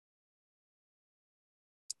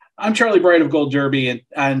I'm Charlie Bright of Gold Derby,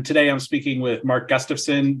 and today I'm speaking with Mark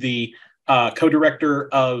Gustafson, the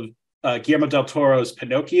co-director of Guillermo del Toro's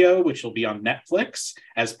Pinocchio, which will be on Netflix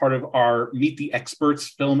as part of our Meet the Experts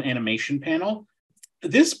film animation panel.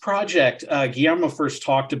 This project, Guillermo first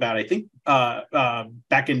talked about, I think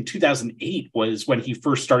back in 2008 was when he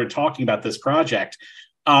first started talking about this project.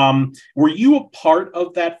 Were you a part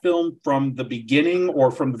of that film from the beginning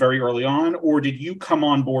or from very early on, or did you come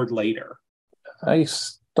on board later? I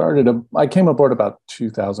came aboard about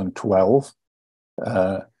 2012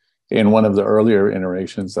 in one of the earlier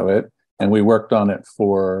iterations of it, and we worked on it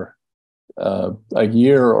for a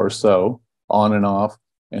year or so, on and off,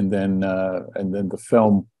 and then the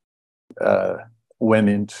film went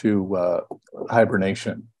into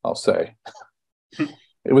hibernation, I'll say.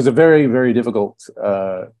 It was a very, very difficult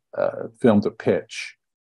film to pitch.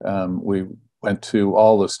 We went to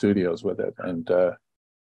all the studios with it, and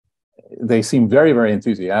they seem very, very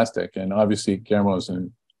enthusiastic. And obviously, Guillermo is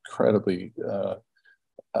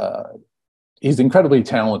he's incredibly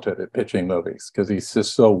talented at pitching movies because he's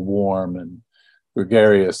just so warm and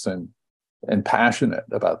gregarious and passionate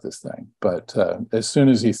about this thing. But as soon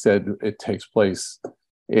as he said it takes place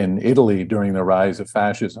in Italy during the rise of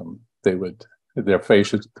fascism, their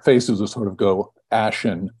faces would sort of go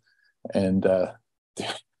ashen, and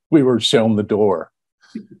we were shown the door.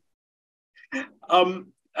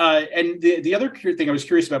 And the other thing I was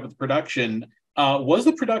curious about with the production was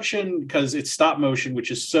the production, because it's stop motion, which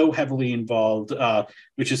is so heavily involved,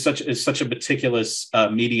 which is such a meticulous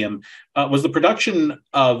medium. Was the production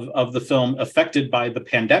of the film affected by the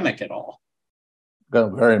pandemic at all? Oh,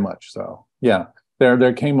 very much so. Yeah,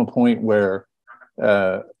 there came a point where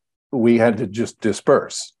we had to just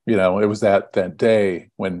disperse. You know, it was that day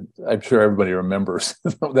when I'm sure everybody remembers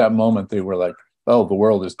that moment. They were like, "Oh, the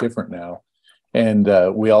world is different now." And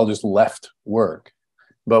we all just left work.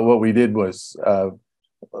 But what we did was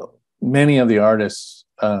many of the artists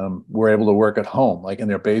were able to work at home, like in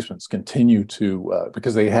their basements, continue to,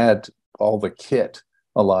 because they had all the kit,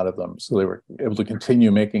 a lot of them. So they were able to continue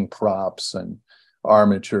making props and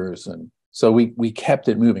armatures. And so we kept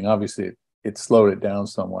it moving. Obviously, it slowed it down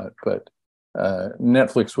somewhat, but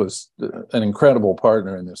Netflix was an incredible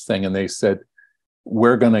partner in this thing. And they said,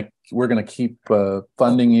 we're gonna keep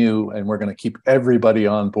funding you, and we're gonna keep everybody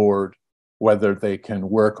on board, whether they can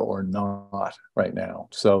work or not right now.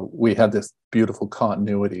 So we had this beautiful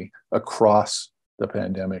continuity across the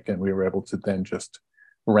pandemic, and we were able to then just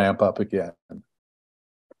ramp up again.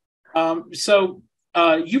 So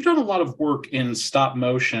you've done a lot of work in stop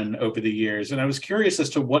motion over the years, and I was curious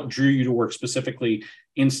as to what drew you to work specifically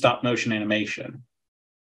in stop motion animation.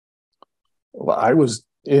 Well, I was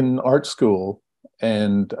in art school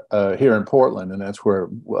and here in Portland, and that's where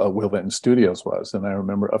Will Vinton Studios was. And I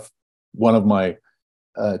remember one of my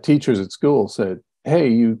teachers at school said, "Hey,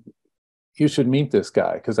 you should meet this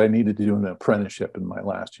guy," because I needed to do an apprenticeship in my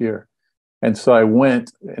last year. And so I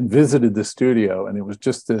went and visited the studio, and it was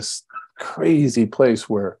just this crazy place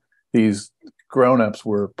where these grown-ups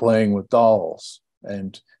were playing with dolls,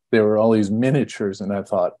 and there were all these miniatures. And I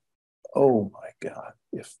thought, oh my God,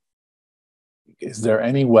 is there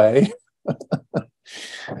any way?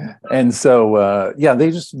 And so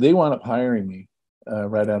they wound up hiring me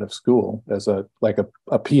right out of school as a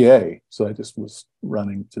PA. So I just was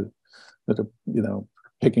running to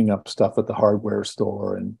picking up stuff at the hardware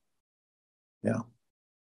store, and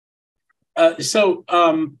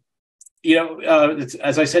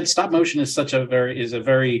as I said, stop motion is it can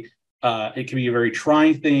be a very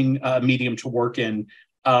trying thing, medium to work in.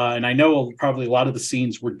 And I know probably a lot of the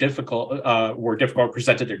scenes were difficult,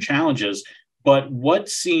 presented their challenges. But what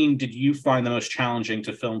scene did you find the most challenging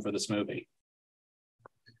to film for this movie?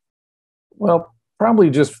 Well,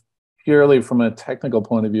 probably just purely from a technical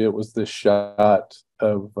point of view, it was the shot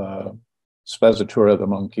of Spezzatura the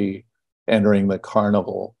monkey entering the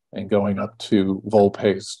carnival and going up to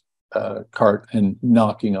Volpe's cart and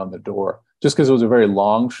knocking on the door. Just because it was a very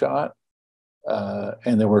long shot,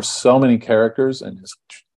 and there were so many characters and this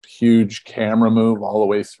huge camera move all the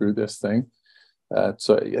way through this thing.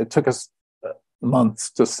 So it took us months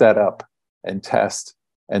to set up and test,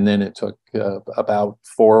 and then it took about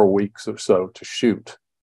 4 weeks or so to shoot.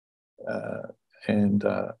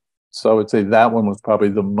 So I would say that one was probably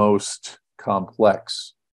the most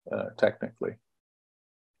complex technically.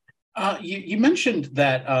 You mentioned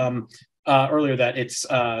that earlier that it's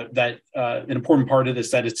that an important part of this,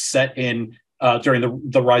 that it's set in during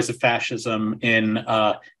the rise of fascism in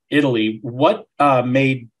Italy. What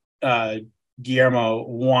made Guillermo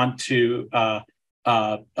want to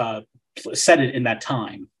set it in that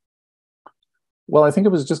time? Well, I think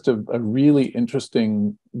it was just a really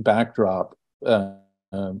interesting backdrop that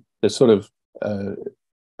sort of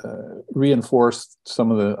reinforced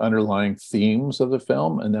some of the underlying themes of the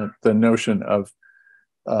film, and that the notion of,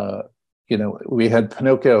 we had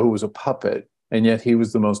Pinocchio, who was a puppet, and yet he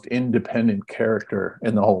was the most independent character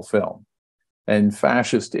in the whole film. And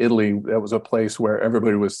fascist Italy, that was a place where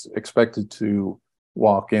everybody was expected to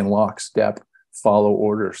walk in lockstep, follow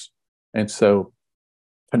orders. And so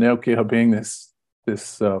Pinocchio, being this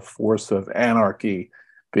force of anarchy,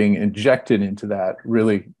 being injected into that,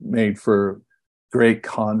 really made for great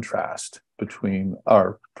contrast between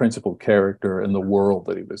our principal character and the world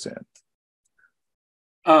that he was in.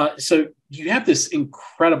 So you have this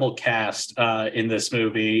incredible cast in this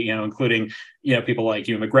movie, including, people like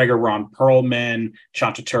Ewan McGregor, Ron Perlman,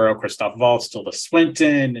 Shanta Turo, Christoph Waltz, Tilda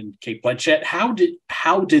Swinton, and Kate Blanchett. How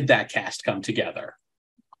did that cast come together?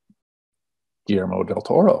 Guillermo del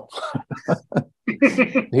Toro.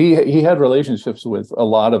 He had relationships with a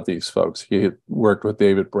lot of these folks. He had worked with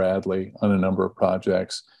David Bradley on a number of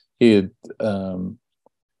projects. He had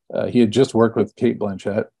just worked with Kate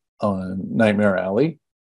Blanchett on Nightmare Alley.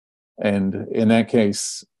 And in that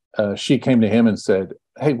case, she came to him and said,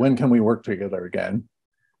 "Hey, when can we work together again?"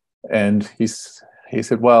 And he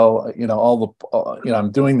said, "Well,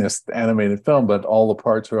 I'm doing this animated film, but all the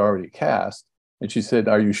parts are already cast." And she said,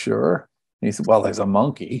 "Are you sure?" And he said, "Well, there's a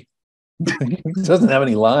monkey. He doesn't have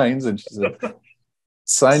any lines." And she said,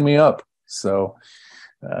 "Sign me up." So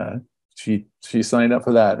she signed up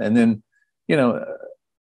for that. And then,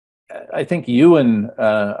 I think Ewan,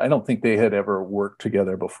 I don't think they had ever worked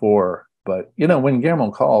together before, but when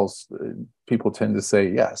Guillermo calls, people tend to say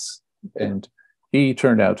yes. And he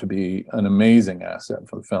turned out to be an amazing asset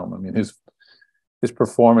for the film. I mean, his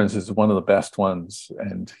performance is one of the best ones,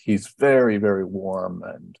 and he's very, very warm,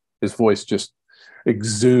 and his voice just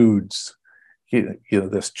exudes,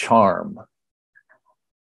 this charm.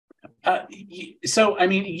 So, I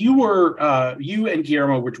mean, you and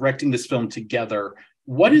Guillermo were directing this film together.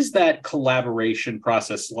 What is that collaboration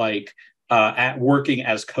process like at working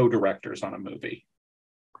as co-directors on a movie?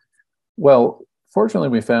 Well, fortunately,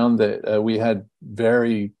 we found that we had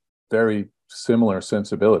very, very similar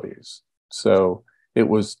sensibilities. So it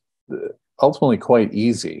was ultimately quite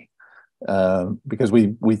easy because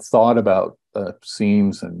we thought about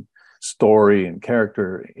scenes and story and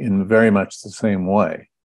character in very much the same way.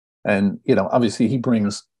 And, obviously he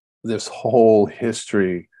brings this whole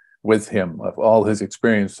history with him of all his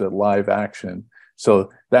experience at live action.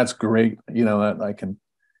 So that's great. That I can,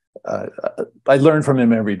 I learn from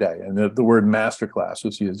him every day. And the word masterclass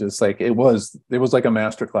was used. It's like, it was like a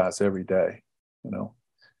masterclass every day,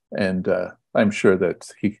 and I'm sure that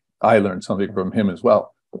I learned something from him as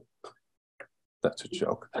well. That's a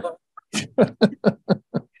joke.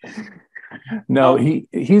 No,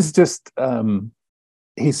 he's just,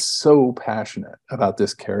 he's so passionate about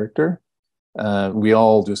this character. We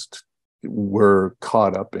all just were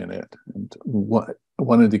caught up in it and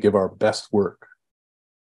wanted to give our best work.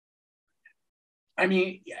 I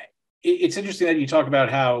mean, it's interesting that you talk about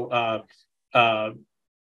how that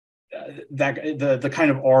the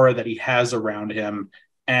kind of aura that he has around him.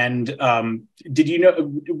 And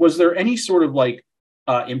was there any sort of like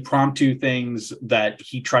impromptu things that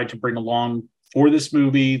he tried to bring along for this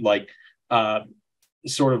movie, like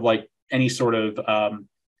sort of like any sort of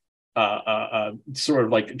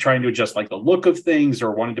like trying to adjust like the look of things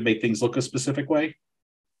or wanted to make things look a specific way?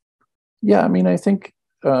 Yeah, I mean, I think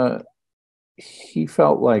he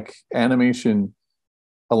felt like animation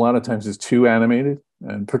a lot of times is too animated,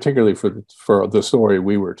 and particularly for the story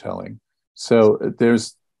we were telling. So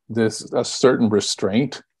there's a certain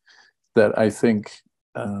restraint that I think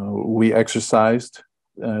we exercised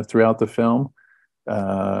throughout the film.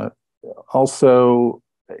 Also,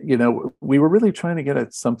 we were really trying to get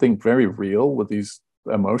at something very real with these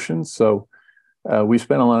emotions. So we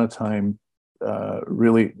spent a lot of time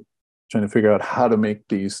really trying to figure out how to make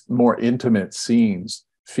these more intimate scenes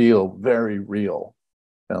feel very real,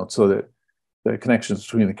 so that the connections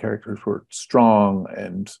between the characters were strong,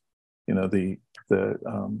 and the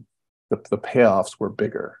payoffs were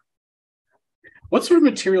bigger. What sort of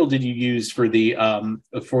material did you use for the I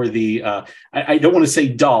don't want to say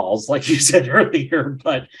dolls like you said earlier,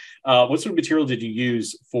 but what sort of material did you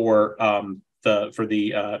use for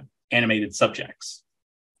the animated subjects?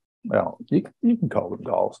 Well, you can call them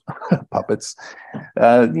dolls, puppets.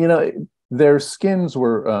 Their skins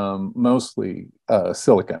were mostly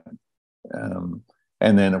silicone,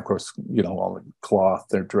 and then of course all the cloth.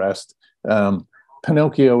 They're dressed.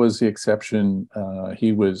 Pinocchio was the exception.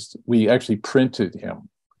 We actually printed him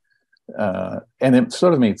And it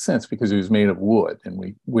sort of made sense because he was made of wood,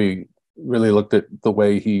 and we really looked at the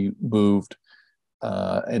way he moved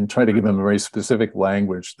and tried to give him a very specific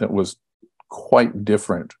language that was quite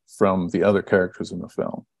different from the other characters in the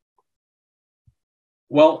film.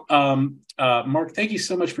 Well, Mark, thank you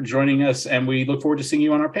so much for joining us, and we look forward to seeing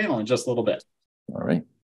you on our panel in just a little bit. All right.